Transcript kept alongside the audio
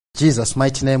Jesus'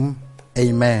 mighty name,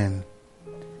 amen.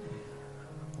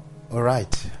 All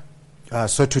right.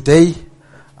 So today,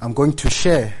 I'm going to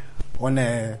share on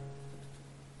a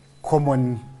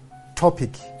common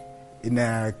topic in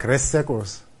grace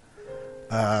circles,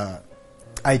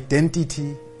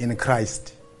 identity in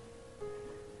Christ.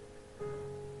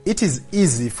 It is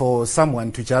easy for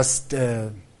someone to just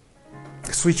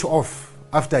switch off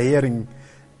after hearing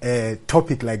a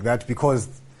topic like that, because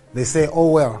they say, oh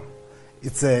well,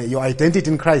 it's your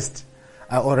identity in Christ.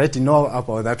 I already know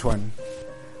about that one.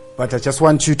 But I just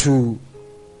want you to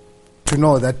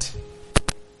know that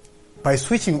by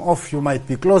switching off, you might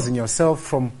be closing yourself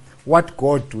from what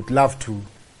God would love to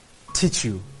teach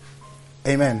you.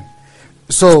 Amen.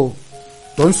 So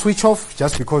don't switch off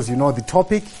just because you know the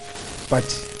topic, but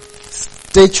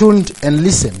stay tuned and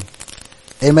listen.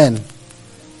 Amen.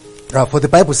 For the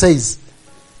Bible says,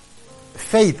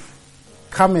 faith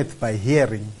cometh by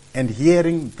hearing, and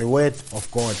hearing the word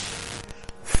of God.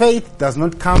 Faith does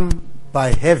not come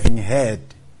by having heard.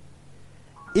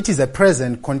 It is a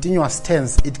present continuous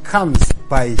tense. It comes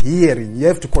by hearing. You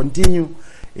have to continue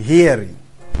hearing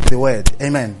the word.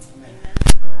 Amen.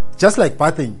 Just like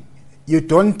bathing, you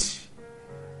don't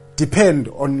depend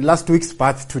on last week's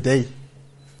bath today.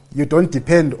 You don't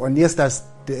depend on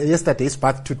yesterday's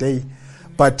bath today.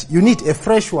 But you need a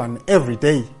fresh one every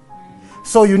day.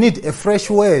 So you need a fresh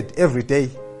word every day.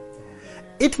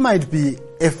 It might be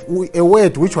a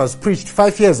word which was preached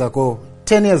 5 years ago,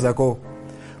 10 years ago,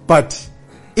 but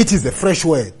it is a fresh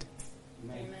word.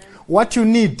 Amen. What you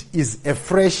need is a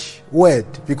fresh word,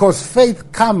 because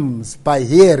faith comes by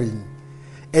hearing,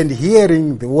 and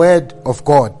hearing the word of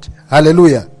God.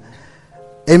 Hallelujah.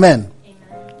 Amen.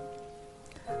 Amen.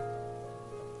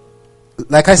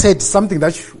 Like I said, something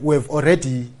that we've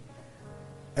already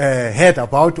heard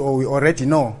about, or we already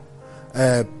know.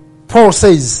 Paul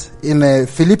says in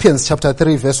Philippians chapter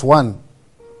 3 verse 1,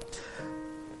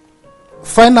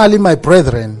 finally, my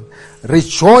brethren,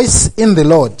 rejoice in the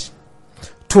Lord.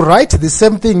 To write the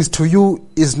same things to you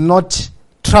is not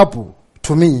trouble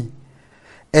to me,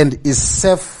 and is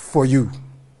safe for you.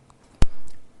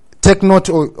 Take note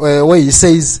where he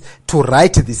says to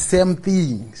write the same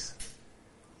things.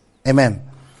 Amen.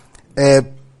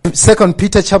 2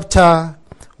 Peter chapter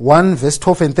 1 verse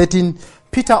 12 and 13,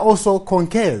 Peter also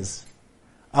concurs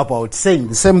about saying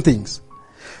the same things.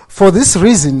 For this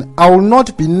reason, I will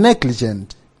not be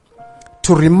negligent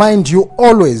to remind you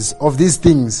always of these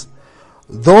things,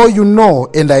 though you know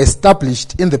and are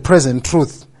established in the present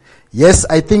truth. Yes,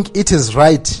 I think it is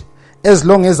right, as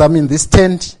long as I'm in this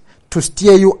tent, to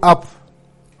stir you up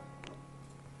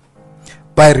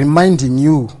by reminding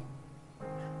you.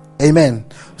 Amen.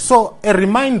 So a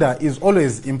reminder is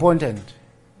always important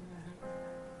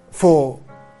for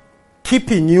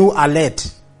keeping you alert.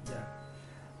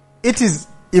 It is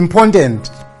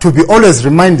important to be always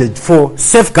reminded for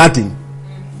safeguarding.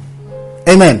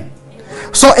 Amen.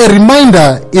 So a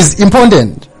reminder is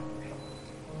important,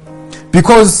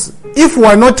 because if we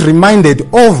are not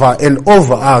reminded over and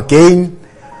over again,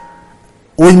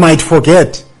 we might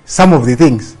forget some of the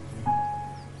things.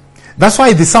 That's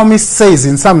why the psalmist says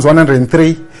in Psalms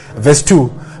 103 verse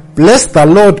 2, bless the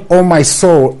Lord, O my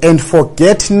soul, and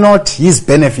forget not his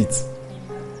benefits.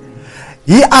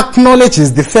 He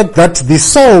acknowledges the fact that the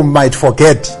soul might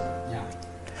forget.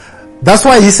 That's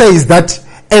why he says that,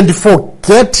 and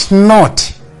forget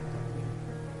not.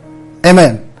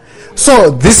 Amen.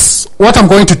 So this, what I'm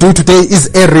going to do today,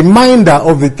 is a reminder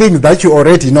of the things that you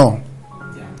already know.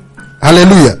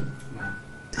 Hallelujah.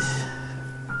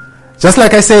 Just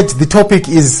like I said, the topic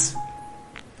is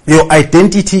your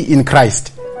identity in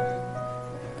Christ.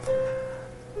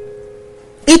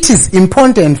 It is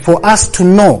important for us to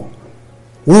know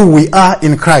who we are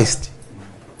in Christ.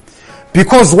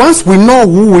 Because once we know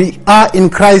who we are in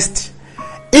Christ,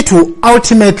 it will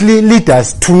ultimately lead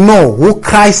us to know who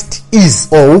Christ is,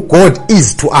 or who God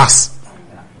is to us.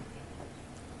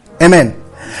 Amen.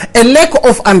 A lack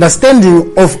of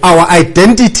understanding of our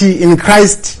identity in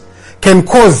Christ can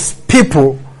cause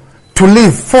people to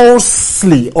live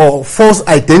falsely, or false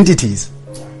identities.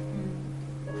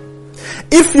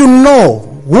 If you know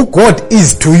who God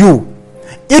is to you,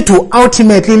 it will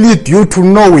ultimately lead you to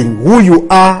knowing who you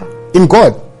are in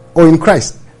God or in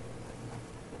Christ.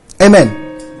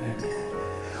 Amen.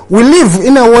 We live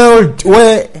in a world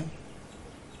where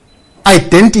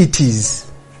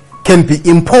identities can be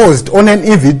imposed on an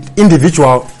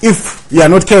individual if you are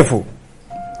not careful.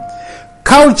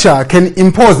 Culture can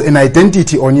impose an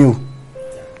identity on you.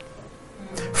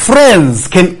 Friends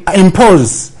can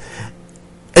impose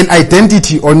an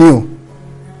identity on you.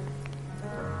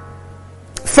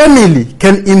 family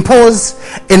can impose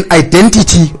an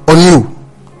identity on you.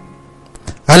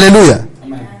 Hallelujah.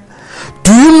 Amen.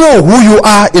 Do you know who you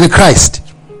are in Christ?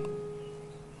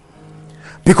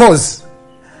 Because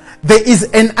there is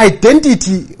an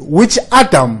identity which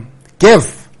Adam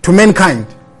gave to mankind.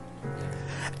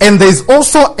 And there is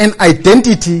also an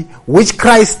identity which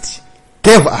Christ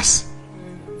gave us,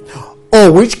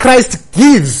 or which Christ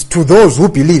gives to those who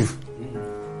believe.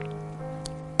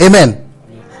 Amen.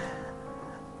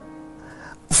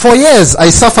 For years I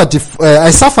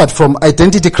suffered from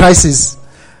identity crisis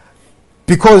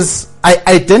because I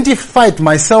identified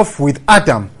myself with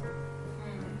Adam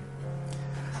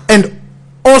and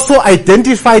also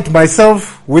identified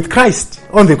myself with Christ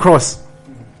on the cross.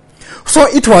 So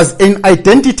it was an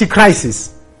identity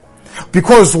crisis,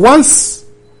 because once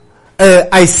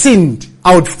I sinned,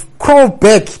 I would crawl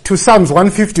back to Psalms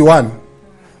 151.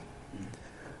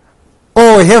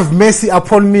 Oh, have mercy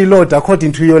upon me, Lord,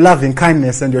 according to your loving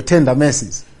kindness and your tender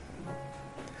mercies.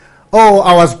 Oh,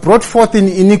 I was brought forth in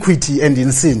iniquity and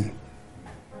in sin,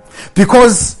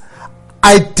 because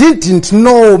I didn't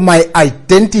know my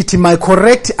identity, my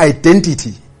correct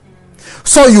identity.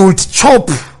 So you would chop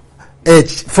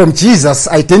from Jesus'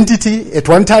 identity at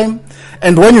one time,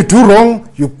 and when you do wrong,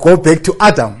 you go back to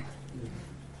Adam.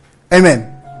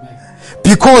 Amen.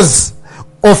 Because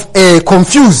of a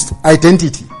confused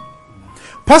identity.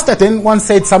 Pastor Dan once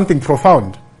said something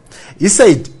profound. He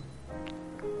said,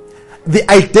 the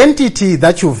identity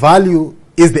that you value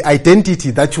is the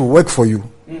identity that will work for you.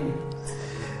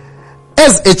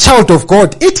 As a child of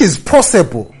God, it is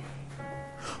possible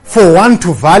for one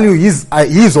to value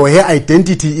his or her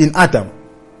identity in Adam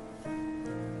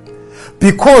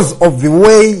because of the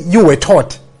way you were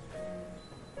taught.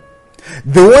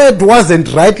 The word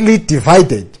wasn't rightly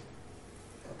divided.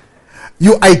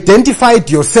 You identified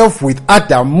yourself with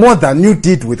Adam more than you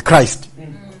did with Christ.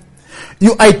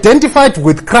 You identified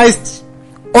with Christ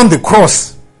on the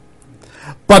cross,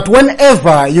 but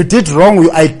whenever you did wrong,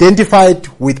 you identified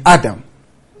with Adam.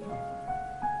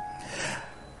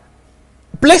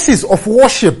 Places of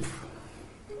worship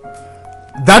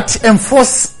that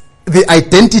enforce the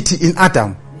identity in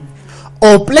Adam,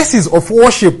 or places of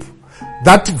worship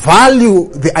that value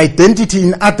the identity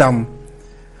in Adam,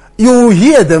 you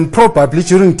hear them probably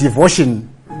during devotion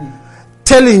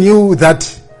telling you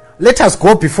that let us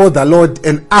go before the Lord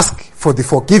and ask for the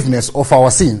forgiveness of our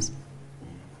sins,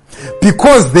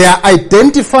 because they are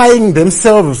identifying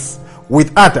themselves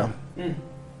with Adam.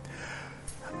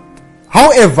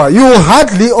 However, you will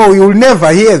hardly or you will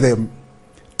never hear them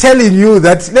telling you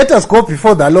that let us go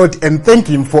before the Lord and thank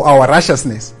him for our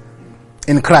righteousness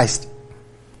in Christ.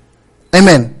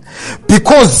 Amen.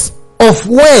 Because of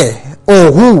where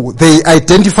or who they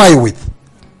identify with.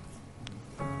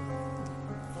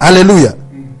 Hallelujah.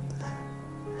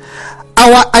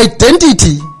 Our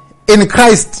identity in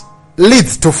Christ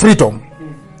leads to freedom,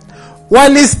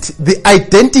 whilst the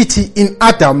identity in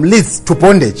Adam leads to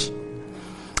bondage.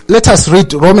 Let us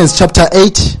read Romans chapter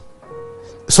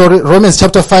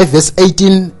 5 verse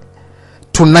 18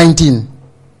 to 19.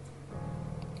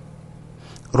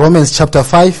 Romans chapter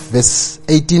 5 verse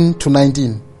 18 to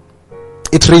 19.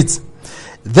 It reads,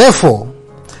 therefore,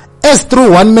 as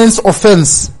through one man's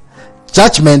offense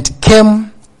judgment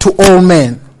came to all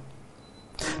men,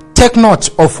 take note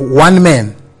of one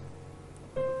man,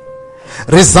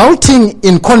 resulting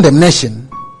in condemnation.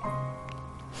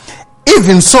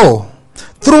 Even so,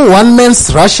 through one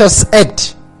man's righteous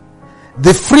act,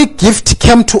 the free gift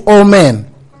came to all men,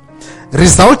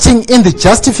 resulting in the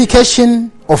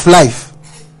justification of life.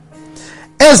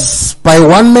 As by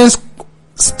one man's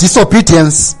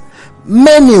disobedience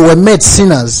many were made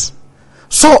sinners,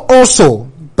 so also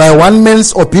by one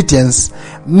man's obedience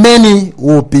many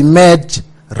will be made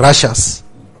righteous.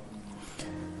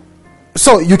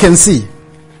 So you can see,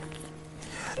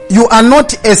 you are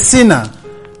not a sinner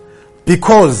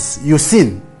because you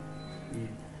sin.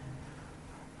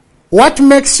 What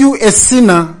makes you a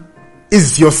sinner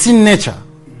is your sin nature,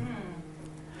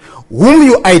 whom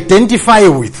you identify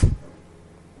with.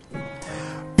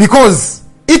 Because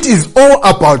it is all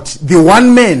about the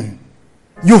one man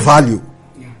you value.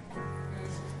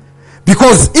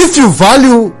 Because if you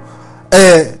value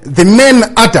the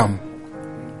man Adam,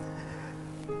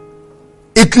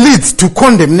 it leads to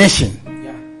condemnation.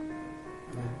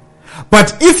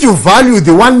 But if you value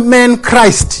the one man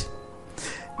Christ,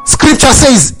 Scripture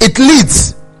says it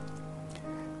leads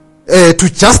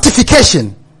to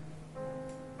justification.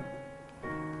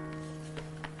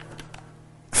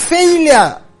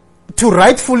 Failure to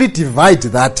rightfully divide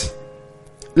that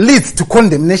leads to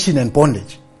condemnation and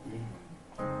bondage.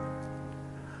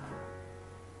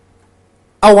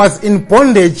 I was in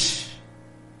bondage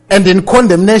and in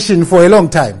condemnation for a long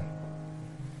time.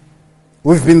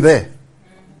 We've been there.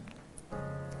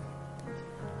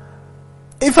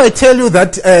 If I tell you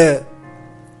that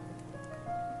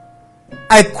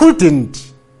I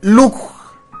couldn't look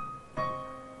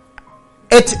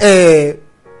at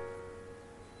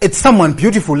someone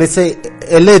beautiful, let's say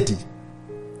a lady,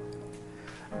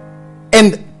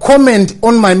 and comment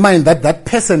on my mind that that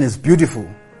person is beautiful,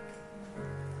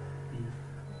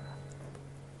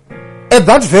 at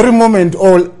that very moment,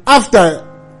 or after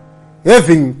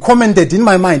having commented in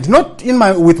my mind, not in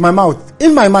my with my mouth,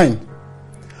 in my mind,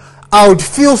 I would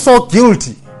feel so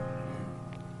guilty.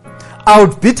 I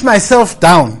would beat myself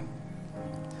down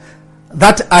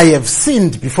that I have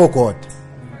sinned before God.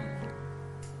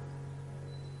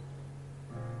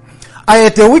 I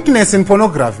had a weakness in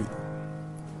pornography.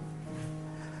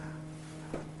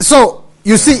 So,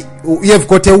 you see, you have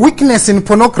got a weakness in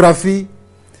pornography,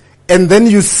 and then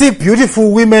you see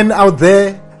beautiful women out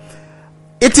there.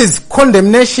 It is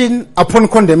condemnation upon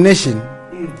condemnation,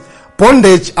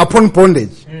 bondage upon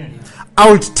bondage. I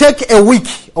would take a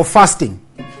week of fasting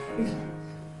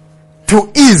to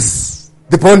ease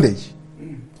the bondage.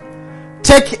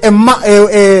 Take a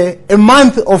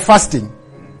month of fasting,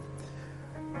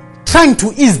 trying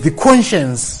to ease the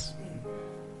conscience.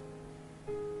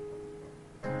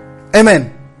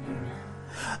 Amen.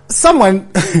 Someone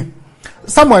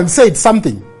said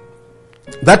something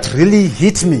that really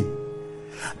hit me,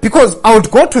 because I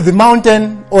would go to the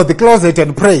mountain or the closet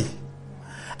and pray,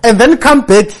 and then come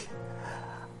back.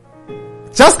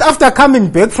 Just after coming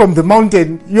back from the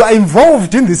mountain, you are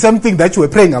involved in the same thing that you were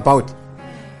praying about.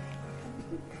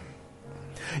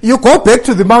 You go back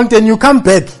to the mountain, you come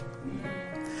back.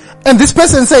 And this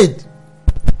person said,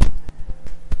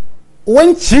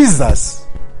 when Jesus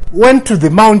went to the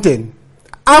mountain,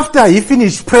 after he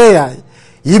finished prayer,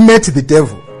 he met the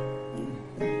devil.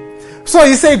 So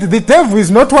he said, the devil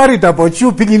is not worried about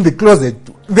you being in the closet.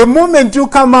 The moment you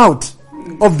come out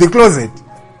of the closet,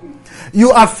 you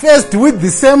are faced with the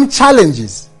same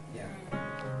challenges.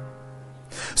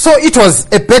 So it was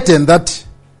a burden that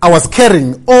I was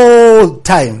carrying all the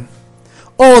time.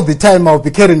 All the time I'll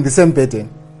be carrying the same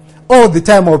burden. All the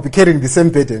time I'll be carrying the same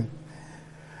burden.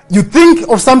 You think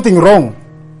of something wrong,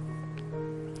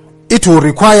 it will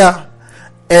require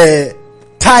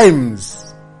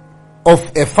times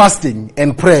of a fasting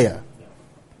and prayer.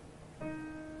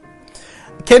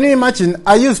 Can you imagine?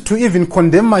 I used to even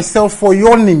condemn myself for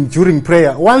yawning during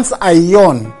prayer. Once I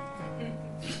yawn,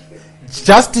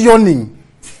 just yawning,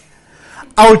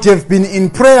 I would have been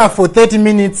in prayer for 30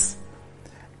 minutes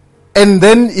and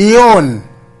then yawn.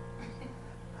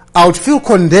 I would feel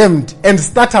condemned and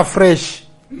start afresh.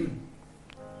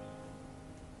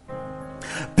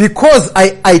 Because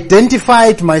I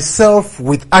identified myself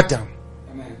with Adam,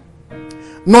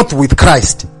 not with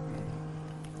Christ.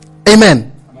 Amen.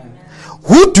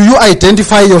 Who do you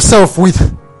identify yourself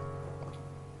with?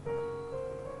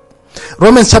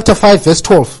 Romans chapter 5 verse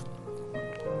 12.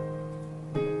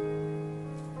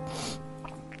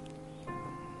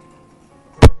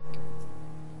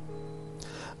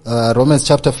 Romans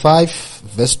chapter 5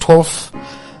 verse 12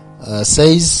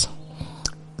 says,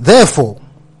 therefore,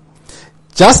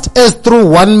 just as through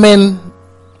one man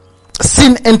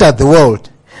sin entered the world,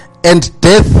 and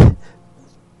death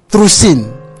through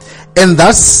sin, and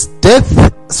thus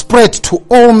death spread to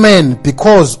all men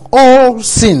because all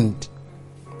sinned.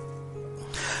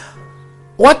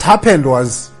 What happened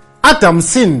was Adam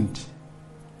sinned,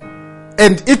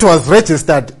 and it was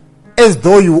registered as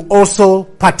though you also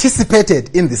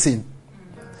participated in the sin.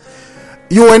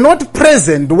 You were not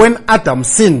present when Adam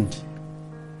sinned,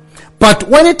 but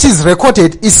when it is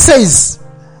recorded, it says,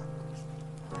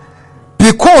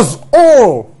 because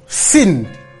all sinned.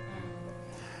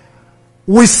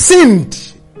 We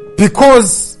sinned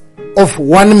because of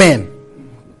one man.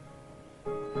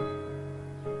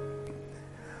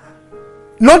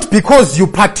 Not because you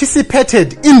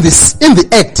participated in the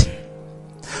act,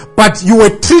 but you were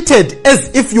treated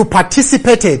as if you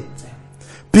participated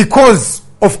because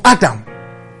of Adam.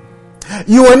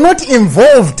 You were not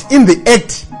involved in the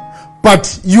act,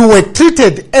 but you were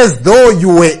treated as though you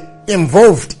were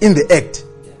involved in the act.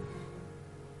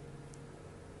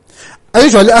 I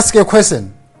usually ask a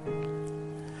question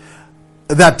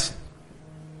that,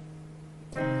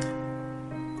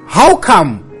 how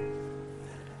come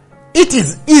it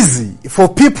is easy for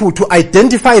people to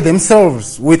identify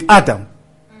themselves with Adam,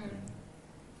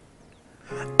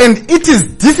 and it is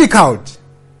difficult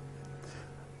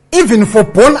even for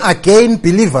born again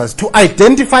believers to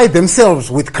identify themselves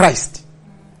with Christ?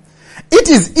 It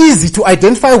is easy to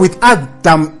identify with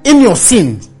Adam in your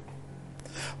sin,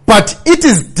 but it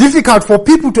is difficult for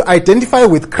people to identify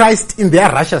with Christ in their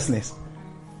righteousness.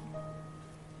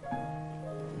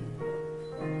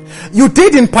 You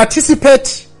didn't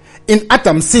participate in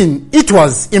Adam's sin. It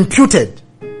was imputed.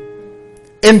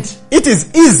 And it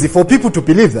is easy for people to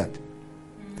believe that.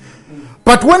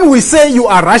 But when we say you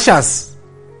are righteous,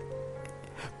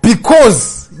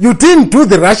 because you didn't do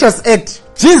the righteous act,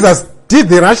 Jesus did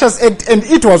the righteous act, and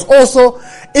it was also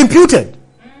imputed.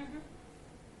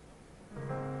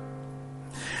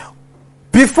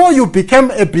 Before you became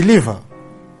a believer,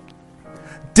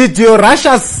 did your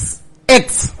righteous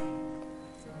acts,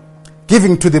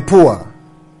 giving to the poor,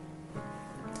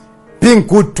 being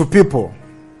good to people,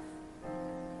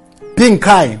 being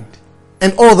kind,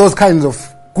 and all those kinds of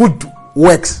good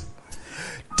works,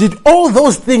 did all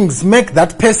those things make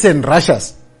that person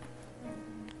righteous?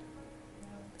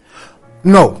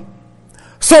 No.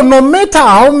 So no matter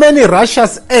how many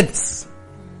righteous acts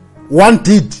one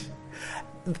did,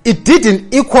 it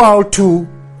didn't equal to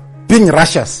being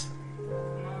righteous.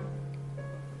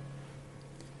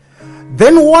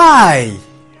 Then why,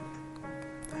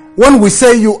 when we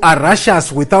say you are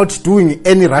righteous without doing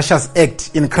any righteous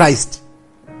act in Christ,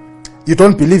 you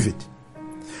don't believe it?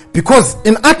 Because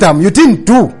in Adam you didn't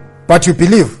do, but you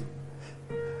believe.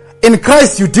 In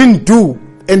Christ you didn't do,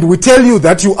 and we tell you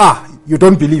that you are, you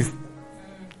don't believe.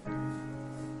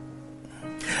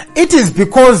 It is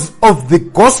because of the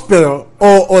gospel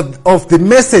or of the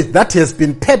message that has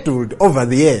been peddled over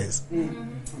the years.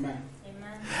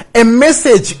 A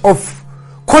message of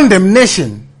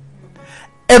condemnation,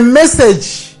 a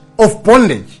message of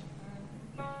bondage.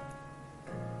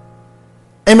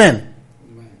 Amen.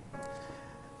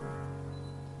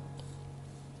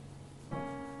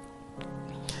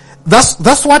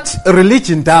 That's what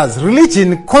religion does.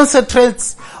 Religion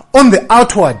concentrates on the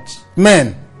outward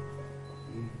man.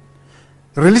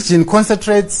 Religion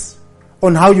concentrates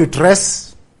on how you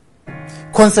dress,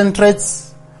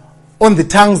 concentrates on the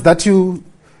tongues that you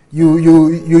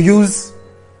use.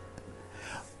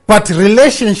 But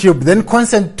relationship then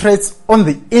concentrates on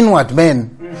the inward man,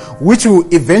 which will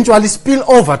eventually spill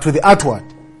over to the outward.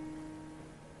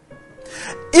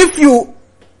 If you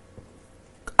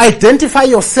identify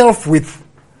yourself with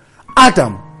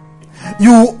Adam,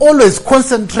 you will always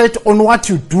concentrate on what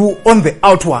you do on the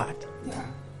outward.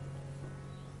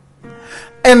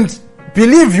 And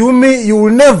believe you me, you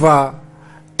will never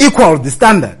equal the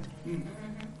standard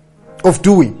of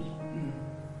doing.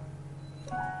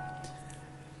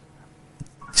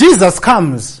 Jesus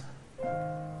comes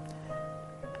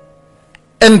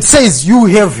and says, you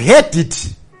have heard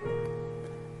it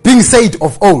being said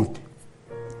of old,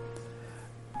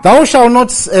 thou shalt not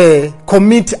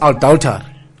commit adultery.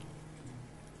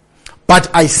 But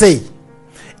I say,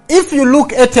 if you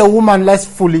look at a woman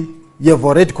lustfully, you have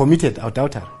already committed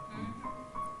adultery.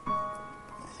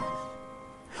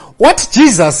 What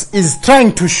Jesus is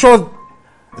trying to show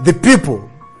the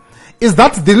people is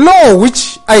that the law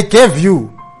which I gave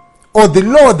you, or the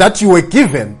law that you were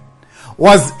given,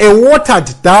 was a watered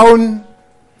down,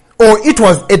 or it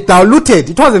was a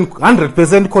diluted, it wasn't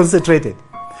 100% concentrated.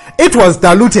 It was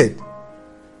diluted.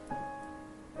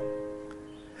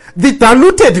 The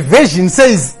diluted version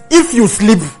says, if you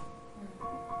sleep,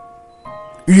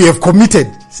 you have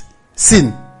committed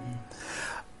sin.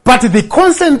 But the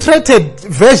concentrated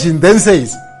version then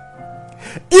says,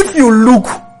 if you look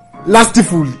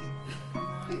lustfully,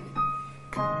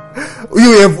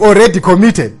 you have already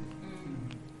committed.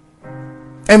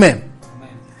 Amen.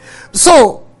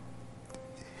 So,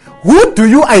 who do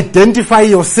you identify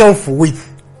yourself with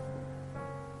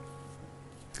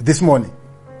this morning?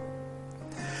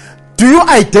 Do you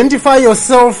identify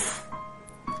yourself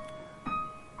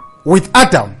with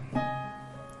Adam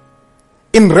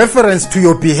in reference to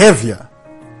your behavior,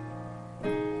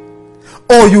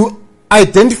 or you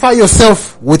identify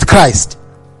yourself with Christ?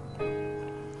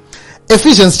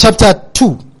 Ephesians chapter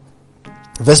 2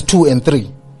 verse 2 and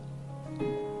 3.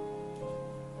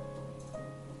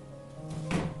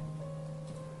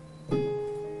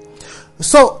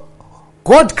 So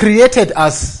God created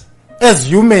us as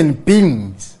human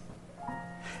beings,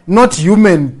 not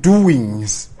human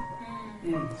doings.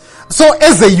 So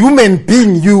as a human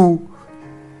being, you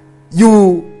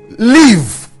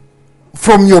live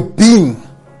from your being.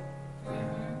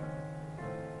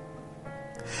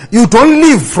 You don't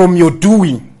live from your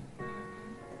doing.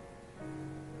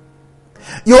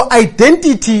 Your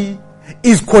identity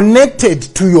is connected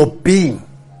to your being.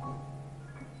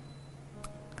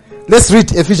 Let's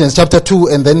read Ephesians chapter 2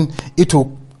 and then it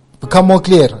will become more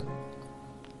clear.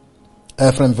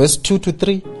 From verse 2 to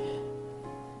 3.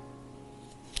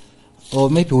 or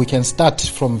maybe we can start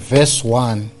from verse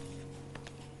 1.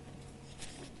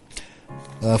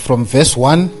 From verse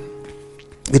 1,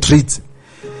 it reads,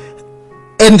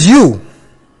 "And you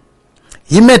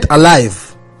he made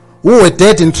alive, who were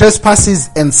dead in trespasses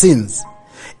and sins,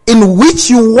 in which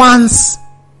you once,"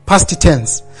 past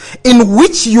tense, "in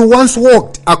which you once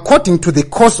walked according to the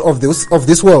course of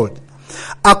this world,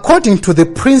 according to the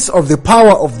prince of the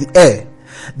power of the air,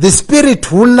 the spirit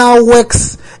who now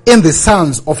works in the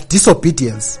sons of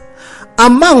disobedience,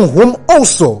 among whom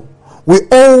also we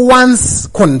all once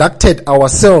conducted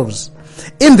ourselves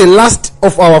in the lust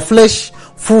of our flesh,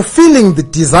 fulfilling the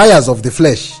desires of the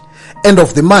flesh and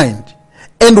of the mind,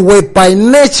 and were by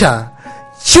nature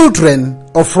children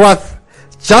of wrath,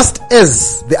 just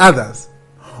as the others."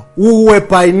 Who were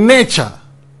by nature.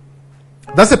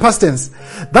 That's a past tense.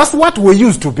 That's what we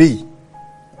used to be.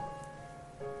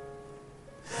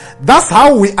 That's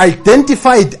how we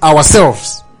identified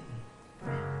ourselves,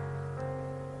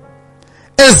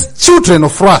 as children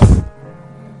of wrath.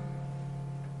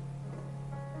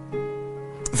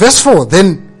 Verse 4,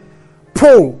 then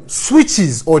Paul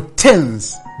switches or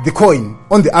turns the coin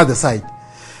on the other side.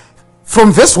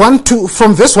 From verse 1 to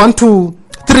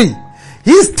 3,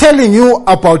 he's telling you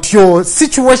about your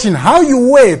situation, how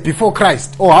you were before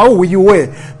Christ, or how you were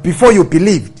before you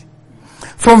believed.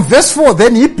 From verse 4,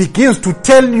 then he begins to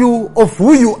tell you of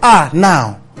who you are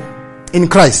now in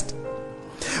Christ.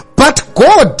 But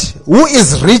God, who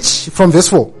is rich, from verse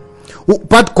 4,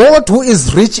 but God, who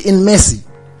is rich in mercy,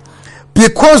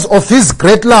 because of his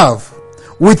great love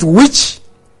with which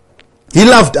he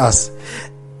loved us,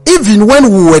 even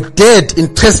when we were dead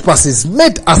in trespasses,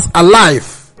 made us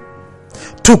alive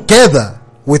together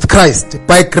with Christ.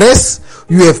 By grace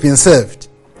you have been saved,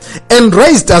 and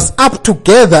raised us up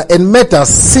together and made us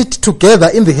sit together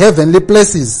in the heavenly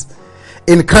places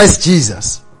in Christ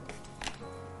Jesus.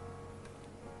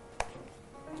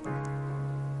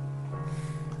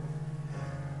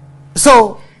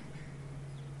 So,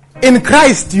 in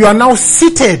Christ you are now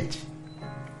seated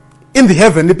in the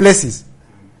heavenly places.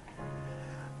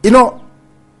 You know,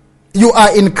 you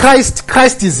are in Christ,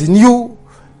 Christ is in you,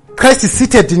 Christ is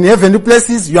seated in heavenly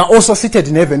places, you are also seated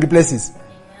in heavenly places.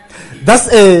 That's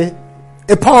a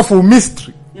powerful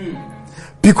mystery.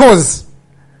 Because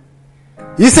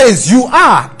he says you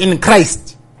are in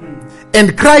Christ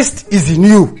and Christ is in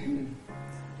you.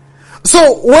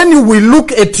 So when we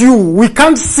look at you, we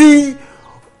can't see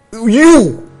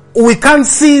you. We can't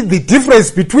see the difference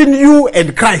between you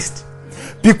and Christ.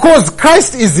 Because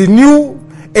Christ is in you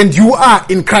and you are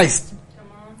in Christ.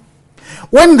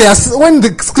 When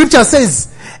the scripture says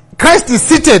Christ is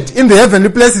seated in the heavenly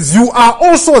places, you are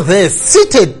also there,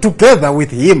 seated together with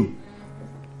him.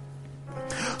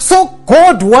 So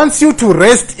God wants you to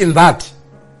rest in that.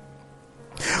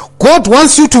 God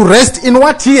wants you to rest in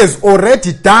what he has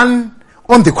already done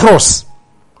on the cross.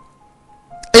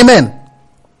 Amen.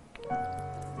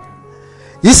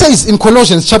 He says in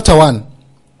Colossians chapter 1,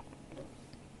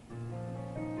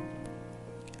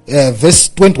 verse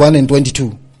 21 and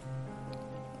 22.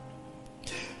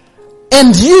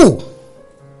 "And you,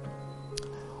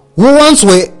 who once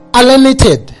were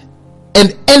alienated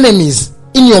and enemies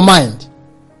in your mind."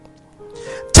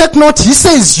 Take note, he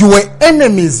says you were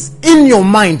enemies in your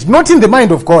mind, not in the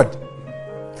mind of God.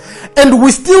 And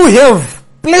we still have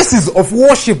places of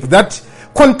worship that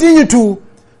continue to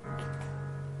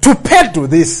peddle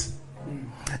this,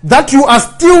 that you are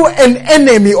still an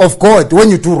enemy of God when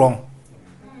you do wrong.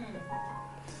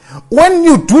 When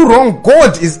you do wrong,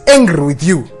 God is angry with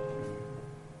you.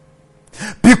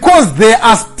 Because they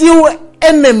are still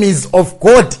enemies of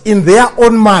God in their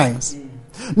own minds.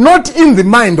 Not in the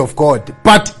mind of God,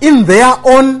 but in their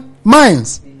own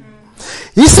minds.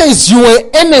 He says you were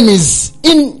enemies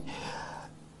in,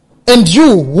 and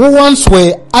you who once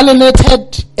were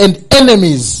alienated and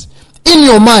enemies in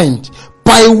your mind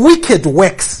by wicked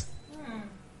works.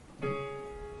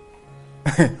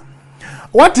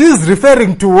 What he's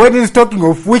referring to when he's talking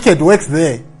of wicked works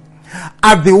there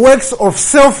are the works of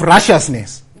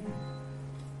self-righteousness.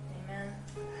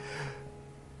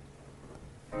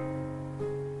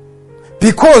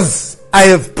 Because I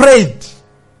have prayed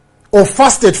or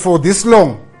fasted for this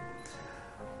long,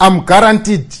 I'm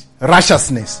guaranteed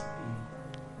righteousness.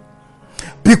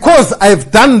 Because I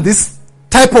have done this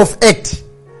type of act,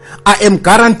 I am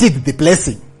guaranteed the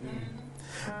blessing.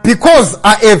 Because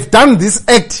I have done this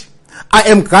act, I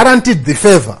am guaranteed the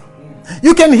favor.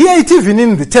 You can hear it even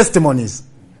in the testimonies.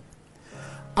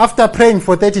 After praying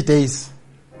for 30 days,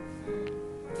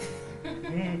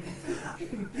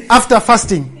 after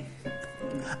fasting,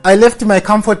 I left my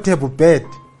comfortable bed.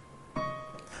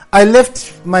 I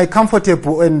left my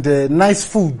comfortable and nice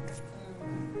food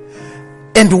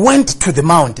and went to the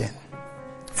mountain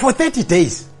for 30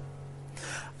 days.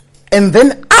 And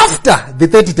then after the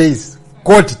 30 days,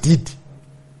 God did.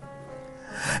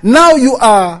 Now you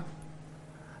are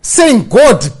saying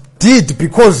God did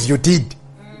because you did.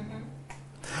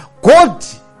 God,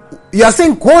 you are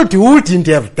saying God wouldn't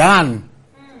have done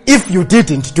if you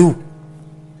didn't do.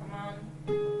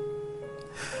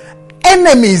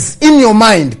 Enemies in your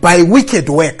mind by wicked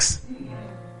works.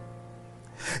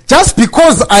 Just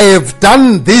because I have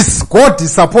done this, God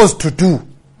is supposed to do.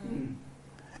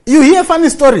 You hear funny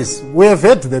stories. We have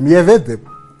heard them. You have heard them.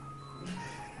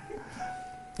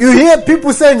 You hear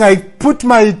people saying, I put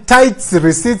my tithes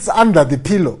receipts under the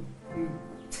pillow.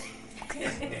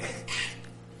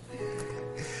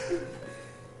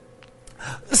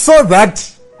 So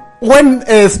that when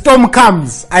a storm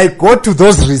comes, I go to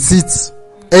those receipts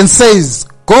and says,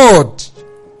 God,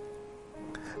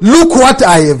 look what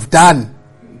I have done.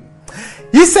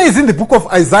 He says in the book of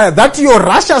Isaiah that your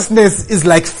righteousness is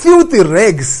like filthy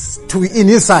rags in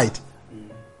his sight.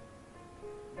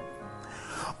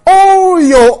 All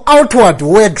your outward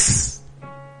works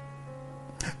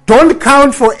don't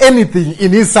count for anything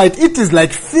in his sight. It is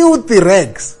like filthy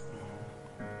rags.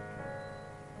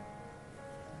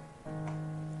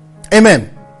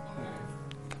 Amen.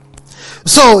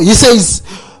 So he says,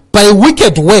 by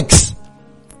wicked works,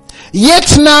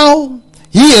 yet now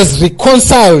he has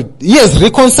reconciled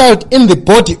in the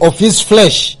body of his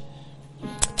flesh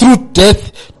through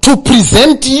death to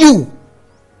present you.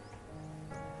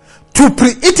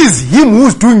 It is him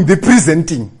who's doing the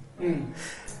presenting.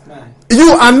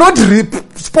 You are not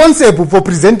responsible for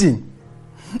presenting.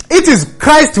 It is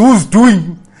Christ who's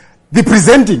doing the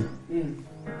presenting.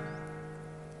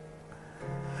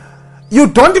 You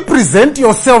don't present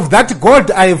yourself that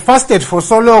God, I have fasted for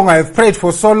so long, I have prayed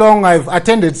for so long, I have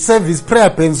attended service prayer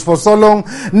pens for so long,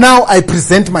 now I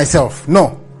present myself.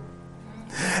 No.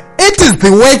 It is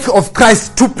the work of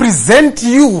Christ to present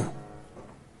you.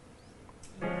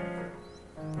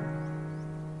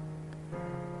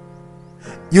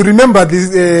 You remember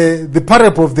the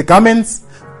parable of the garments?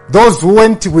 Those who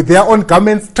went with their own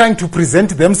garments trying to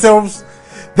present themselves,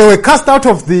 they were cast out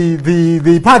of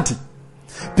the party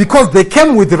because they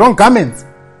came with the wrong garments.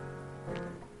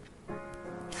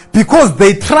 Because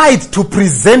they tried to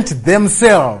present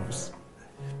themselves.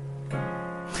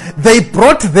 They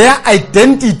brought their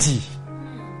identity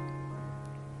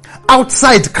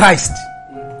outside Christ.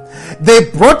 They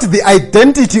brought the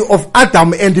identity of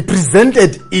Adam and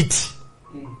presented it.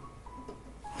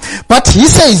 But he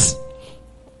says,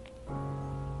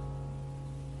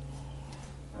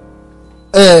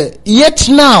 yet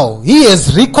now he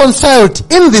has reconciled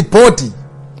in the body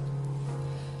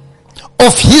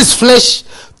of his flesh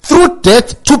through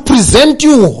death to present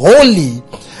you holy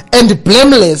and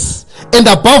blameless and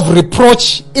above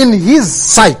reproach in his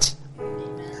sight.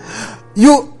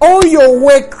 All your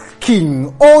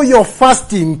working, all your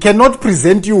fasting cannot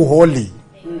present you holy.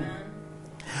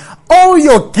 All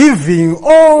your giving,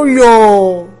 all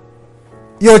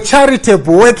your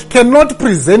charitable work cannot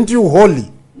present you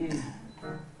holy.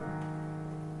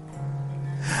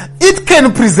 It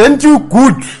can present you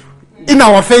good in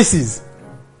our faces.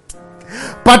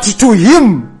 But to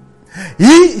him,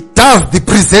 he does the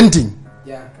presenting.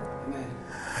 Yeah. Amen.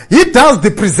 He does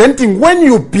the presenting when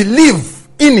you believe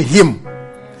in him.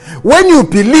 When you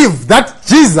believe that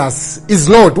Jesus is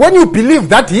Lord. When you believe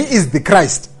that he is the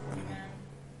Christ.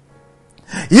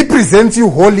 He presents you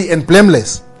holy and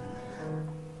blameless.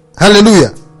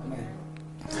 Hallelujah. Amen.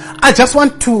 I just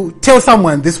want to tell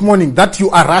someone this morning that you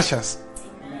are righteous.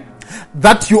 Amen.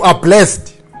 That you are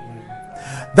blessed.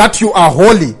 That you are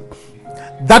holy.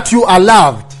 That you are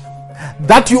loved.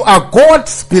 That you are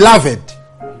God's beloved.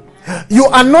 You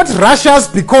are not righteous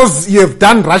because you have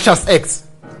done righteous acts.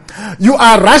 You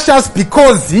are righteous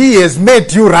because he has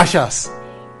made you righteous.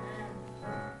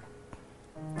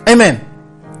 Amen.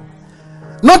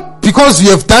 Not because you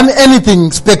have done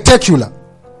anything spectacular,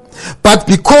 but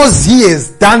because he has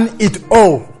done it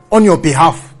all on your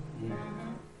behalf.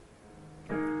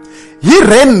 He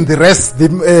ran the rest,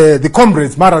 the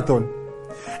Comrades Marathon,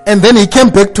 and then he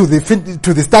came back to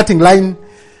the starting line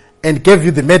and gave you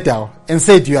the medal and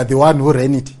said you are the one who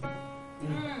ran it.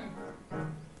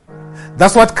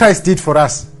 That's what Christ did for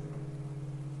us.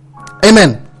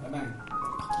 Amen. Amen.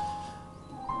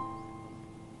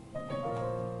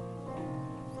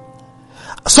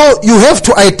 So you have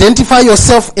to identify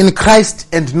yourself in Christ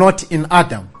and not in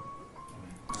Adam.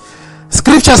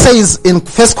 Scripture says in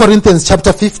 1 Corinthians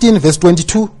chapter 15 verse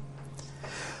 22,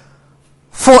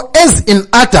 for as in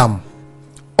Adam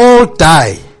all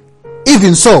die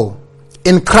Even so,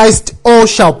 in Christ all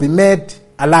shall be made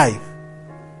alive.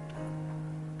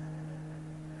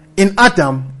 In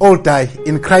Adam, all die.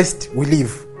 In Christ, we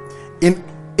live. In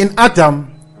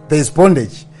Adam, there is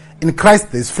bondage. In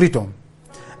Christ, there is freedom.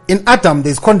 In Adam,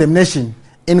 there is condemnation.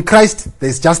 In Christ, there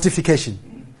is justification.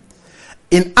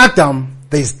 In Adam,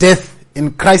 there is death.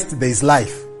 In Christ, there is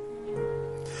life.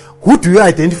 Who do you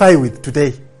identify with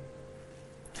today?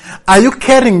 Are you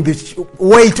carrying the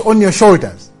weight on your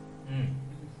shoulders?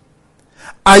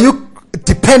 Are you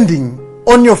depending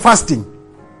on your fasting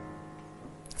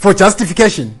for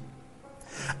justification?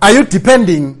 Are you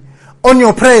depending on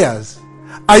your prayers?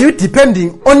 Are you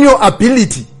depending on your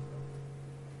ability?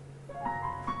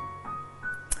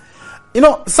 You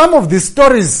know, some of the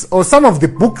stories or some of the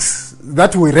books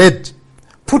that we read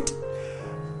put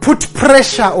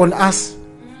pressure on us.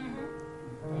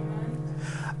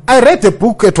 I read a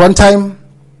book at one time.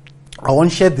 I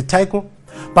won't share the title,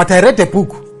 but I read a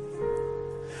book.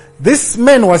 This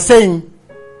man was saying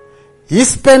he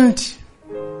spent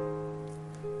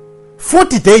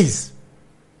 40 days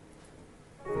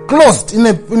closed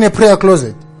in a prayer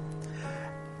closet.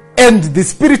 And the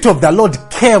Spirit of the Lord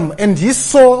came and he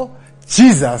saw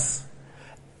Jesus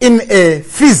in a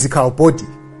physical body.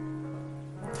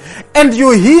 And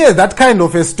you hear that kind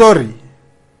of a story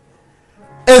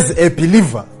as a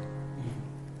believer.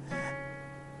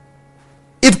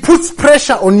 It puts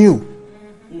pressure on you.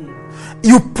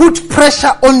 You put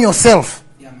pressure on yourself.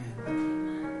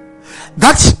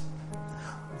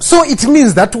 So it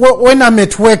means that when I'm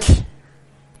at work,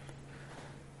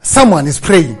 someone is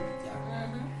praying.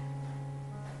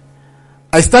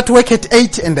 I start work at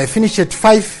 8 and I finish at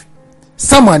 5.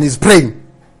 Someone is praying.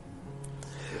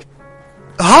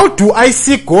 How do I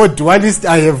see God while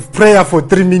I have prayer for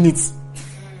 3 minutes?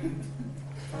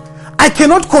 I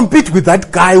cannot compete with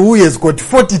that guy who has got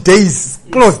 40 days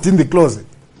closed in the closet.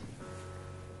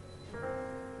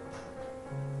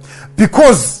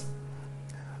 Because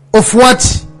of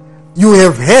what you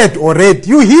have heard or read.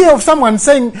 You hear of someone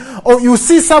saying, or you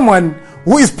see someone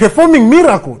who is performing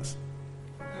miracles.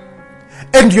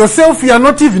 And yourself, you are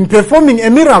not even performing a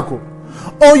miracle.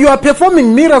 Or you are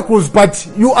performing miracles, but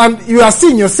you are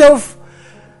seeing yourself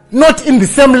not in the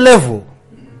same level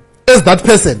as that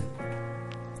person.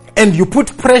 And you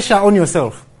put pressure on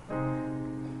yourself.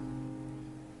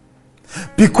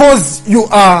 Because you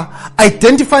are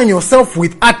identifying yourself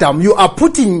with Adam, you are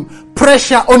putting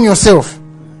pressure on yourself.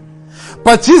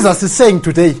 But Jesus is saying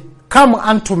today, come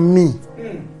unto me,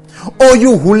 all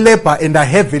you who labor and are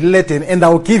heavy laden, and I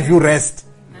will give you rest.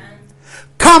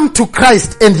 Come to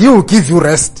Christ and he will give you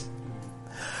rest.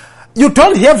 You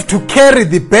don't have to carry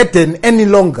the burden any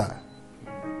longer.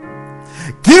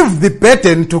 Give the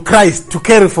burden to Christ to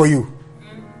carry for you.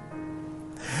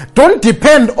 Don't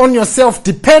depend on yourself.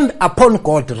 Depend upon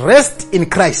God. Rest in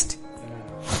Christ.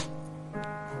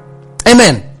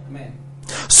 Amen. Amen.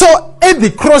 So at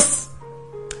the cross,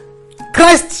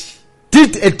 Christ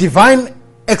did a divine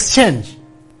exchange.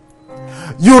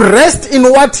 You rest in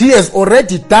what he has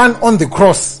already done on the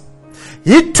cross.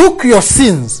 He took your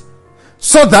sins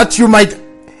so that you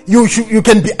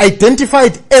can be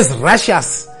identified as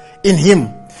righteous in him.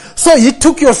 So he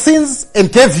took your sins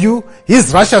and gave you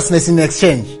his righteousness in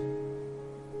exchange.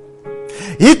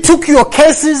 He took your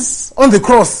curses on the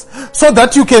cross so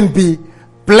that you can be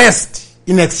blessed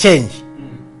in exchange.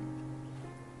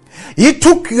 He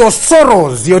took your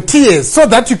sorrows, your tears, so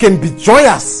that you can be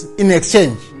joyous in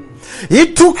exchange.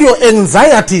 He took your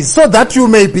anxieties so that you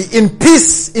may be in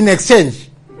peace in exchange.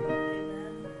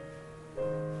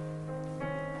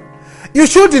 You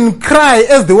shouldn't cry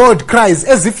as the world cries,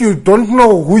 as if you don't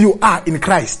know who you are in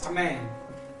Christ. Amen.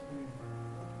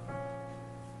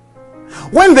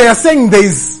 When they are saying there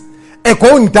is a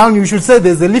going down, you should say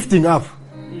there's a lifting up.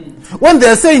 When they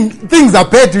are saying things are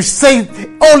bad, you should say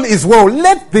all is well.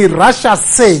 Let the righteous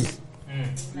say,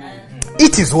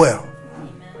 it is well.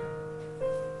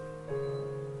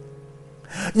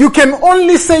 You can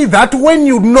only say that when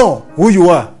you know who you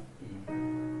are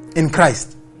in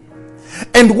Christ.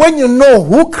 And when you know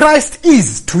who Christ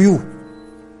is to you.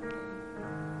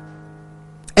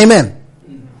 Amen.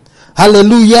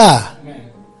 Hallelujah.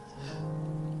 Amen.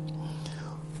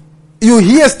 You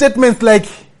hear statements like,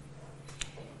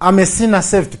 I'm a sinner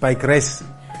saved by grace.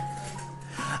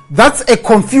 That's a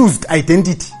confused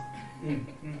identity.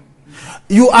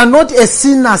 You are not a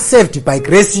sinner saved by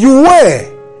grace. You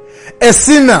were a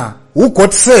sinner who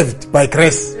got saved by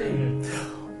grace.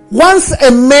 Once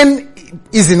a man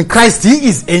is in Christ, he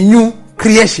is a new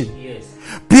creation. Yes.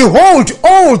 Behold,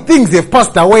 all things have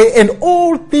passed away and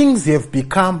all things have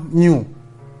become new.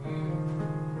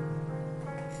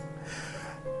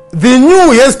 The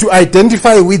new has to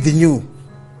identify with the new.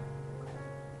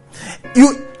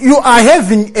 You are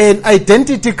having an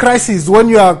identity crisis when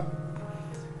you are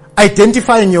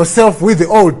identifying yourself with the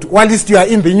old, whilst you are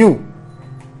in the new.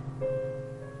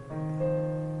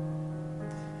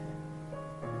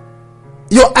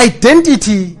 Your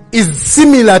identity is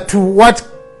similar to what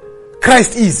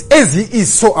Christ is. As he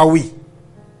is, so are we.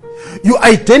 You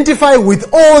identify with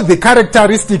all the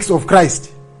characteristics of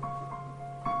Christ.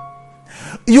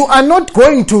 You are not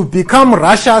going to become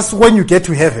righteous when you get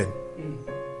to heaven.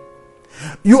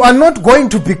 You are not going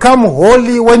to become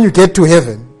holy when you get to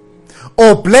heaven,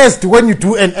 or blessed when you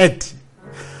do an act.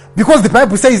 Because the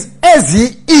Bible says, as he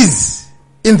is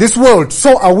in this world,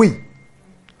 so are we.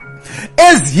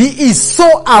 As he is,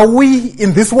 so are we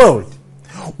in this world.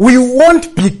 We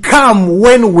won't become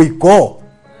when we go.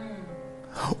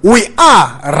 We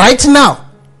are right now.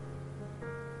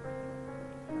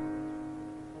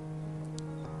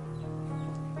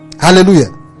 Hallelujah.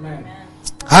 Amen.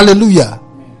 Hallelujah.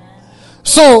 Amen.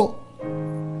 So,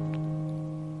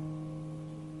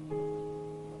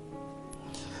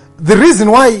 the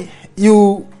reason why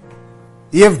you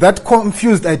have that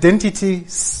confused identity,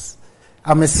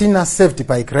 I'm a sinner saved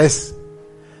by grace,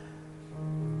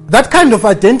 that kind of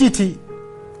identity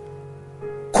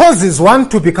causes one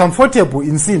to be comfortable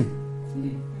in sin.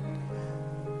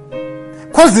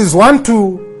 Causes one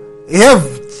to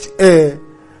have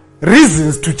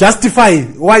reasons to justify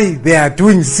why they are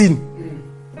doing sin.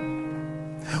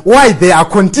 Why they are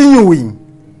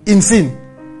continuing in sin.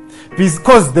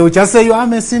 Because they will just say,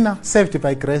 I'm a sinner saved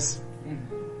by grace.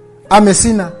 I'm a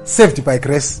sinner saved by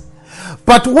grace.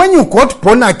 But when you got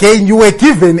born again, you were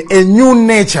given a new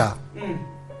nature.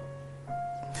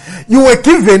 You were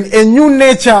given a new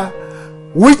nature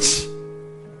which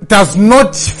does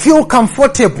not feel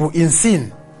comfortable in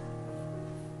sin.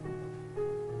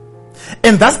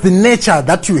 And that's the nature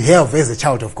that you have as a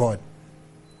child of God.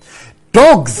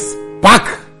 Dogs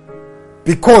bark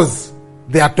because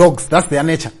they are dogs. That's their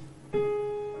nature.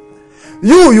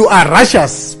 You are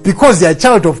righteous because you are a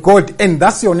child of God, and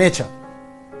that's your nature.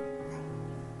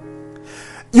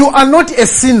 You are not a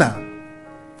sinner,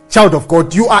 child of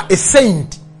God. You are a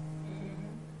saint.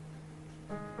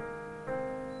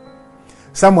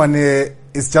 Someone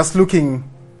is just looking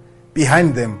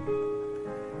behind them.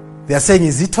 They are saying,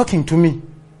 is he talking to me?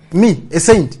 Me, a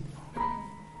saint?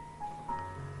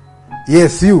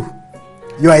 Yes, you.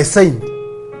 You are a saint.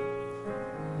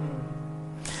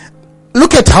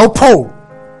 Look at how Paul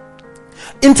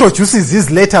introduces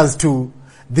his letters to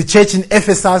the church in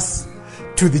Ephesus,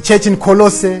 to the church in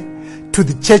Colossae, to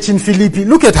the church in Philippi.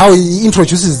 Look at how he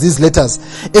introduces these letters.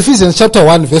 Ephesians chapter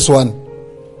 1 verse 1.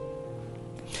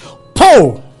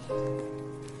 Paul,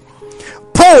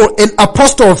 an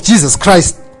apostle of Jesus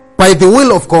Christ, by the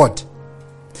will of God,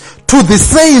 to the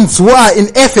saints who are in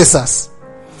Ephesus,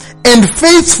 and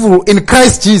faithful in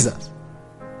Christ Jesus.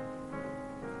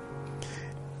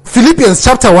 Philippians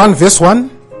chapter 1 verse 1.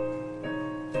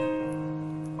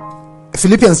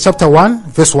 Philippians chapter 1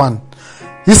 verse 1.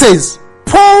 He says,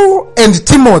 Paul and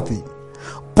Timothy,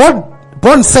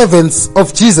 born servants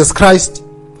of Jesus Christ,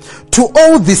 to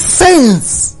all the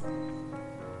saints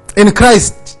in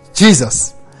Christ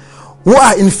Jesus who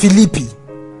are in Philippi,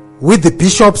 with the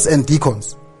bishops and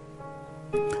deacons.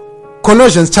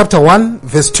 Colossians chapter 1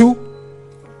 verse 2.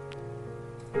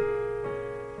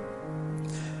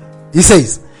 He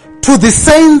says, to the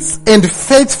saints and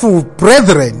faithful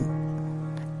brethren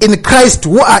in Christ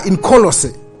who are in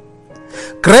Colossae,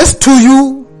 grace to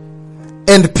you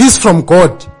and peace from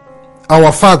God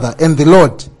our Father and the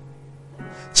Lord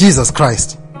Jesus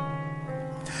Christ.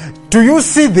 Do you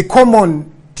see the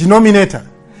common denominator?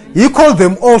 He called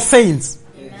them all saints.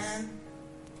 Yes.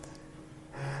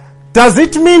 Does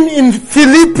it mean in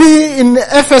Philippi, in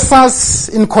Ephesus,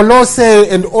 in Colossae,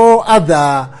 and all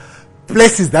other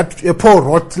places that Paul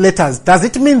wrote letters, does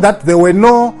it mean that there were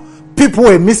no people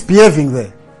who were misbehaving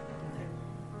there?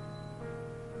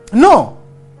 No.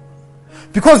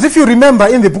 Because if you remember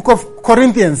in the book of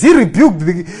Corinthians, he rebuked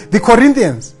the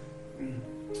Corinthians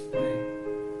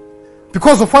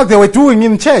because of what they were doing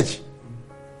in church.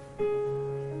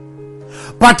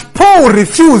 But Paul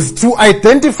refused to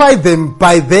identify them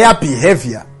by their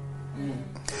behavior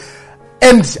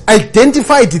and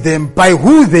identified them by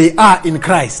who they are in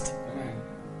Christ.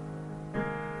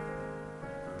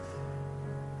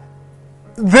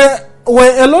 There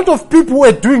were a lot of people who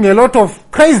were doing a lot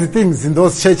of crazy things in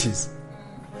those churches.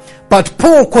 But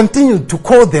Paul continued to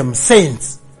call them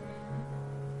saints.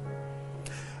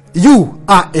 You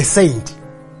are a saint.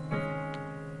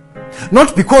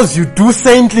 Not because you do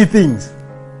saintly things,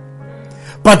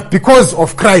 but because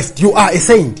of Christ, you are a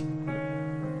saint.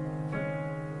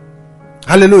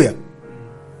 Hallelujah.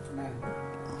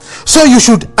 So you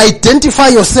should identify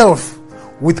yourself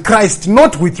with Christ,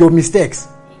 not with your mistakes.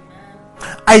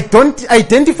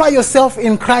 Identify yourself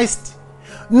in Christ,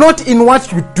 not in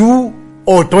what you do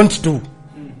or don't do.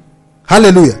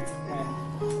 Hallelujah.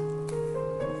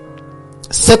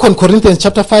 2 Corinthians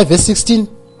chapter 5 verse 16.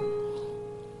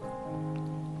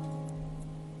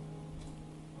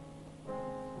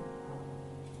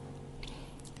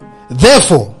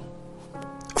 Therefore,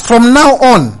 from now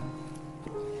on,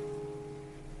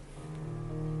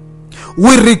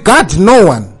 we regard no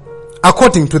one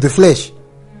according to the flesh.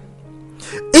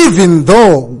 Even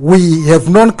though we have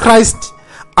known Christ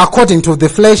according to the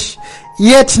flesh,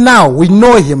 yet now we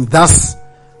know him thus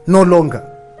no longer.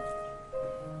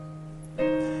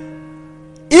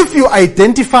 If you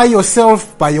identify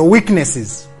yourself by your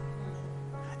weaknesses,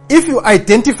 if you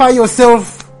identify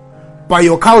yourself by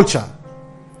your culture,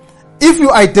 if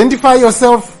you identify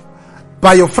yourself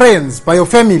by your friends, by your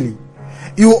family,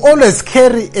 you always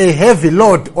carry a heavy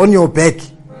load on your back,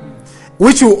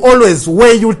 which will always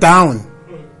weigh you down.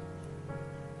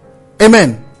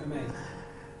 Amen.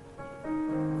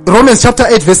 Romans chapter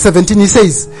 8 verse 17, he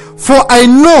says, for I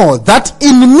know that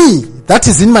in me, that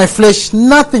is in my flesh,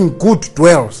 nothing good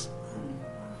dwells.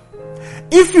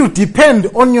 If you depend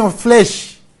on your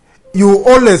flesh, you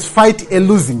always fight a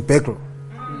losing battle.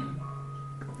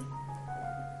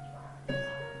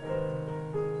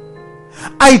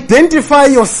 Identify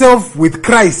yourself with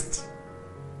Christ,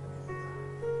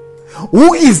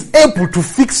 who is able to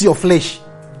fix your flesh.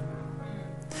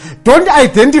 Don't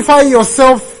identify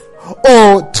yourself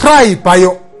or try by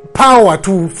your power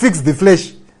to fix the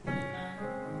flesh.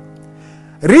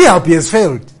 Rahab has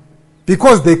failed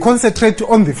because they concentrate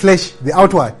on the flesh, the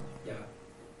outward.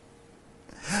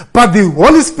 But the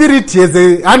Holy Spirit has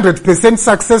a 100%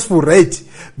 successful rate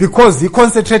because he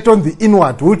concentrates on the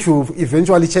inward, which will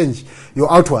eventually change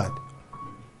your outward.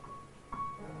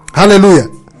 Hallelujah.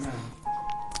 Amen.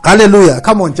 Hallelujah.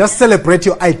 Come on, just celebrate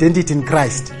your identity in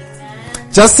Christ.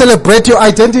 Just celebrate your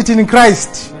identity in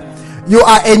Christ. You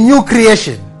are a new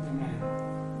creation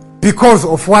because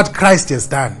of what Christ has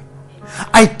done.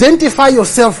 Identify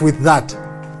yourself with that.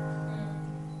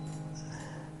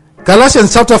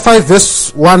 Galatians chapter 5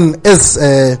 verse 1, as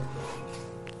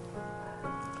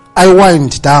I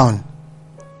wind down.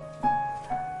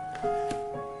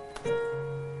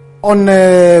 On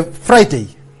Friday,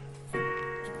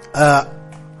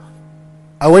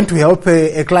 I went to help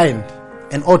a client,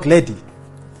 an old lady.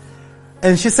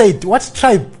 And she said, what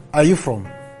tribe are you from?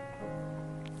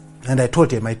 And I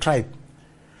told her my tribe.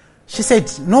 She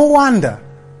said, no wonder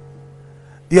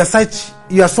you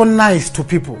are so nice to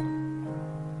people.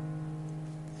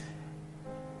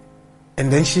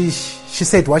 And then she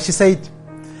said what she said.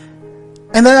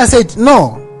 And then I said,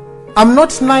 no, I'm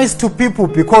not nice to people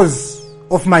because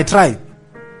of my tribe.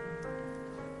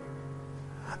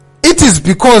 It is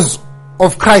because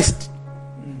of Christ,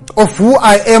 of who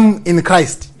I am in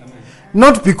Christ.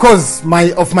 Not because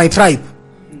of my tribe.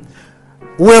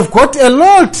 We have got a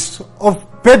lot of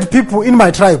bad people in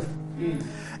my tribe.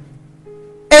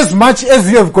 As much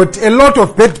as you have got a lot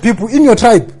of bad people in your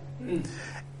tribe.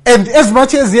 And as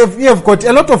much as you have got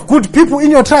a lot of good people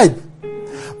in your tribe.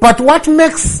 But what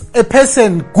makes a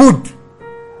person good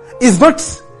is not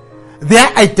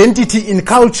their identity in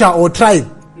culture or tribe.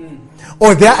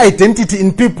 Or their identity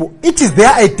in people. It is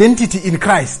their identity in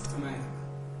Christ.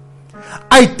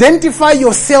 Identify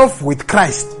yourself with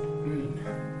Christ.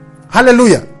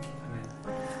 Hallelujah.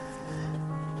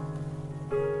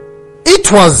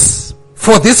 It was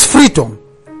for this freedom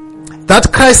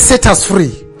that Christ set us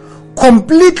free,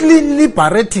 completely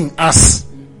liberating us.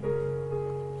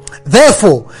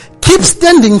 Therefore, keep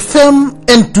standing firm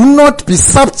and do not be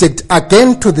subject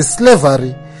again to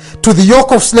the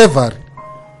yoke of slavery,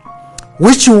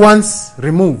 which you once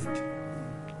removed.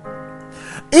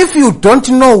 If you don't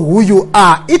know who you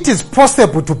are, it is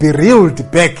possible to be reeled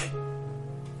back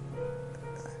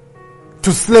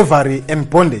to slavery and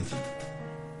bondage.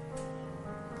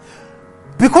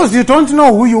 Because you don't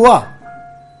know who you are.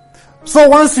 So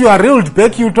once you are reeled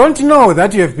back, you don't know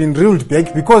that you have been reeled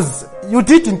back because you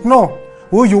didn't know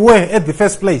who you were at the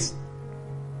first place.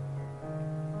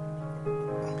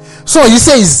 So he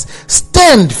says,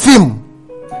 stand firm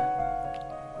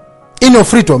in your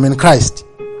freedom in Christ.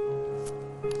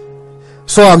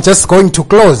 So I'm just going to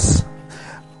close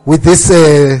with this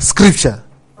scripture.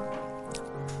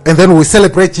 And then we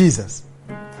celebrate Jesus.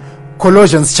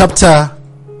 Colossians chapter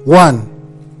 1.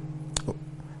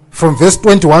 From verse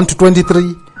 21 to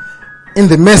 23 in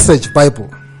the Message Bible.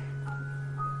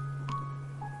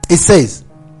 It says,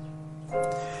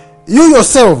 you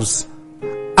yourselves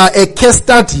are a case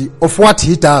study of what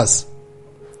he does.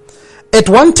 At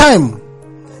one time,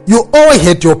 you all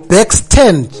had your backs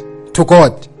turned to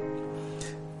God,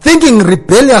 thinking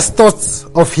rebellious thoughts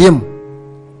of him,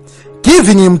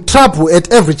 giving him trouble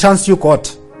at every chance you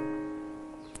got.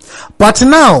 But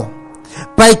now,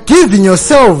 by giving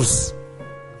himself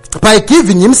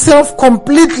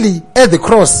completely at the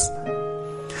cross,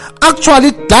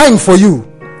 actually dying for you,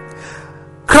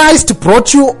 Christ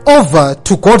brought you over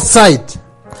to God's side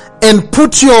and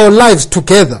put your lives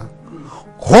together,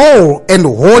 whole and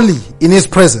holy in his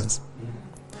presence.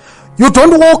 You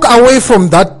don't walk away from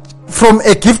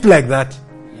a gift like that.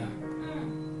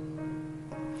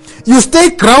 You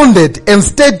stay grounded and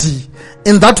steady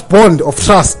in that bond of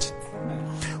trust,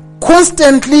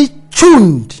 constantly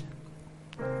tuned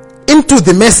into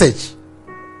the message,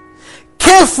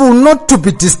 careful not to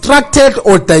be distracted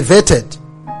or diverted.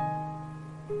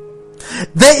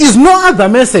 There is no other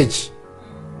message,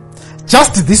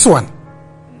 just this one.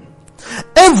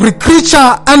 Every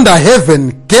creature under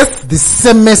heaven gets the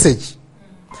same message.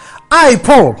 I,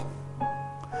 Paul,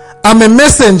 am a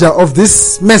messenger of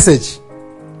this message.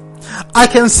 I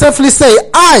can safely say,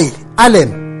 I,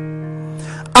 Alan,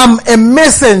 am a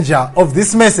messenger of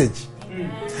this message.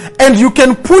 And you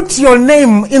can put your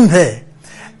name in there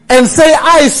and say,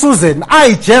 I, Susan,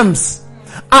 I, James,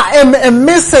 I am a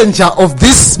messenger of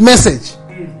this message.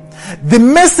 The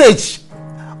message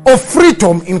of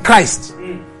freedom in Christ.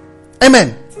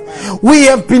 Amen. We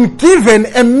have been given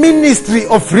a ministry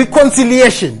of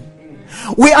reconciliation.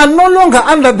 We are no longer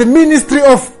under the ministry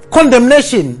of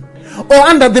condemnation or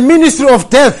under the ministry of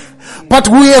death, but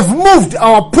we have moved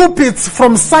our pulpits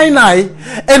from Sinai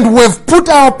and we have put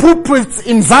our pulpits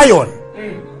in Zion.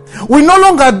 We no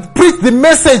longer preach the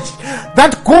message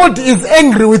that God is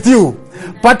angry with you,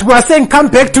 but we are saying, come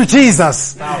back to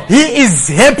Jesus. He is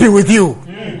happy with you.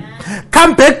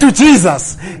 Come back to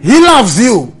Jesus. He loves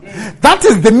you. That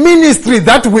is the ministry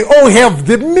that we all have,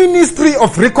 the ministry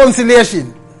of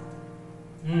reconciliation.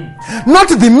 Not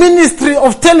the ministry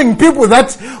of telling people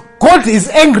that God is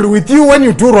angry with you when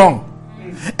you do wrong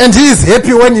and he is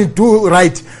happy when you do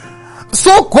right.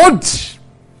 So God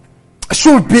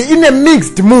should be in a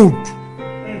mixed mood,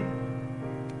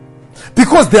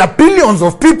 because there are billions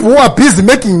of people who are busy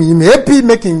making him happy,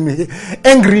 making me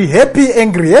angry, happy,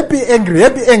 angry, happy, angry,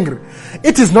 happy, angry.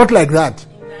 It is not like that.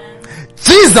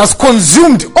 Jesus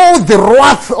consumed all the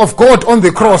wrath of God on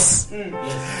the cross.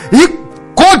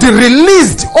 God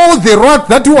released all the wrath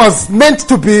that was meant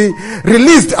to be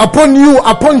released upon you,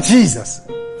 upon Jesus.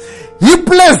 He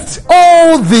placed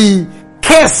all the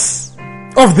curse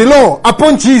of the law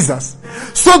upon Jesus,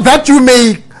 so that you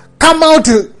may come out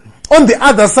on the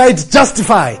other side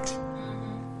justified.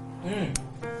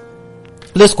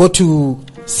 Let's go to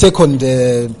 2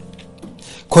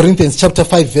 Corinthians chapter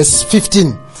 5 verse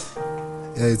 15.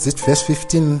 Is it verse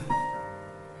 15?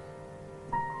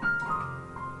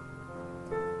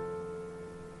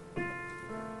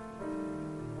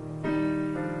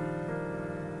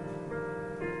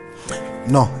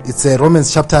 No, it's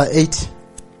Romans chapter 8.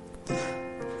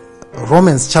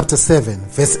 Romans chapter 7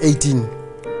 verse 18.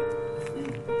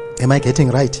 Am I getting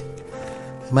right?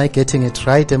 Am I getting it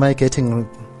right? Am I getting...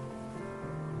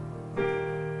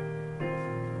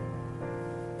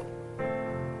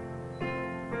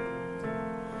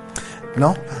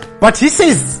 No? But he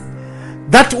says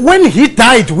that when he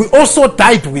died, we also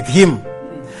died with him.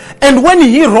 And when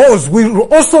he rose, we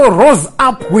also rose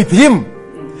up with him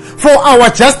for our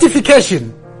justification.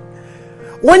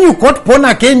 When you got born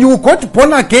again, you got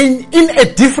born again in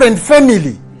a different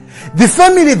family. The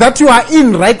family that you are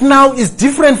in right now is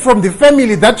different from the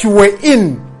family that you were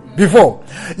in before.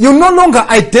 You no longer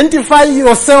identify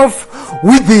yourself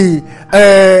with the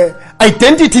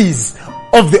identities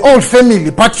of the old family,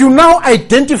 but you now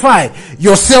identify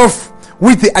yourself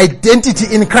with the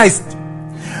identity in Christ.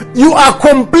 You are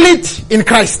complete in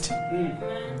Christ.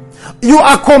 You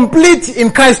are complete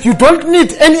in Christ. You don't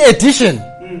need any addition,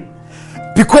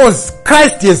 because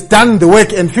Christ has done the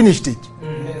work and finished it.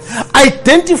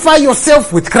 Identify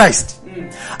yourself with Christ.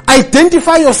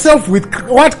 Identify yourself with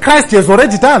what Christ has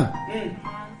already done.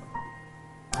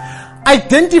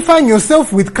 Identifying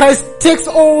yourself with Christ takes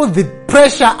all the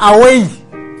pressure away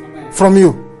from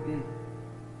you.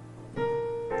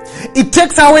 It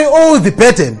takes away all the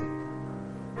burden.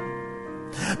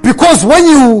 Because when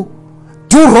you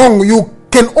do wrong, you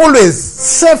can always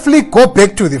safely go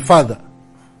back to the Father.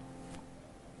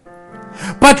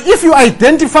 But if you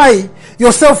identify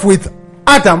yourself with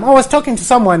Adam, I was talking to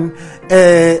someone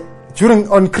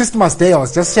on Christmas Day, I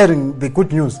was just sharing the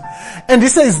good news. And he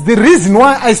says, the reason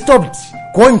why I stopped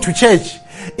going to church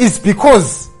is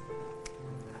because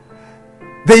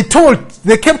they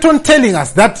kept on telling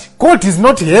us that God is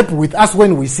not happy with us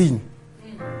when we sin.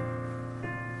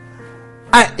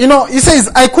 He says,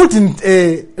 I couldn't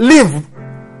leave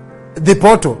the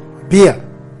bottle, beer.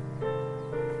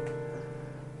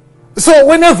 So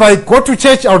whenever I go to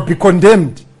church, I would be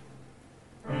condemned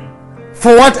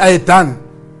for what I had done.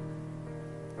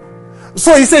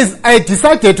 So he says, I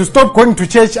decided to stop going to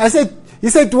church. He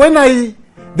said, when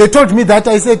they told me that,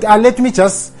 I said, let me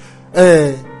just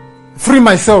free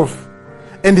myself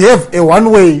and have a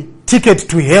one-way ticket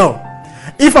to hell.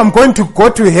 If I'm going to go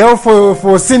to hell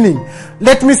for sinning,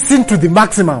 let me sin to the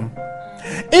maximum.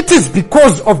 It is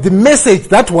because of the message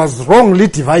that was wrongly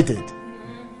divided.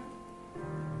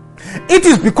 It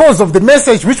is because of the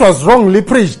message which was wrongly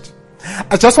preached.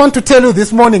 I just want to tell you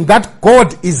this morning that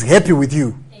God is happy with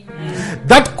you. Amen.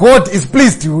 That God is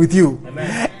pleased with you.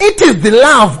 Amen. It is the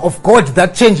love of God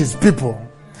that changes people.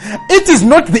 It is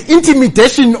not the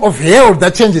intimidation of hell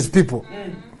that changes people.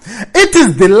 It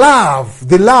is the love,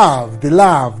 the love, the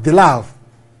love, the love.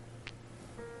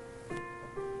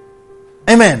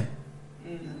 Amen.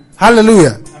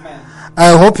 Hallelujah. Amen.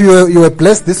 I hope you were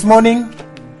blessed this morning.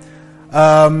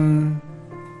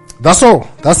 That's all.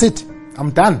 That's it.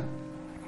 I'm done.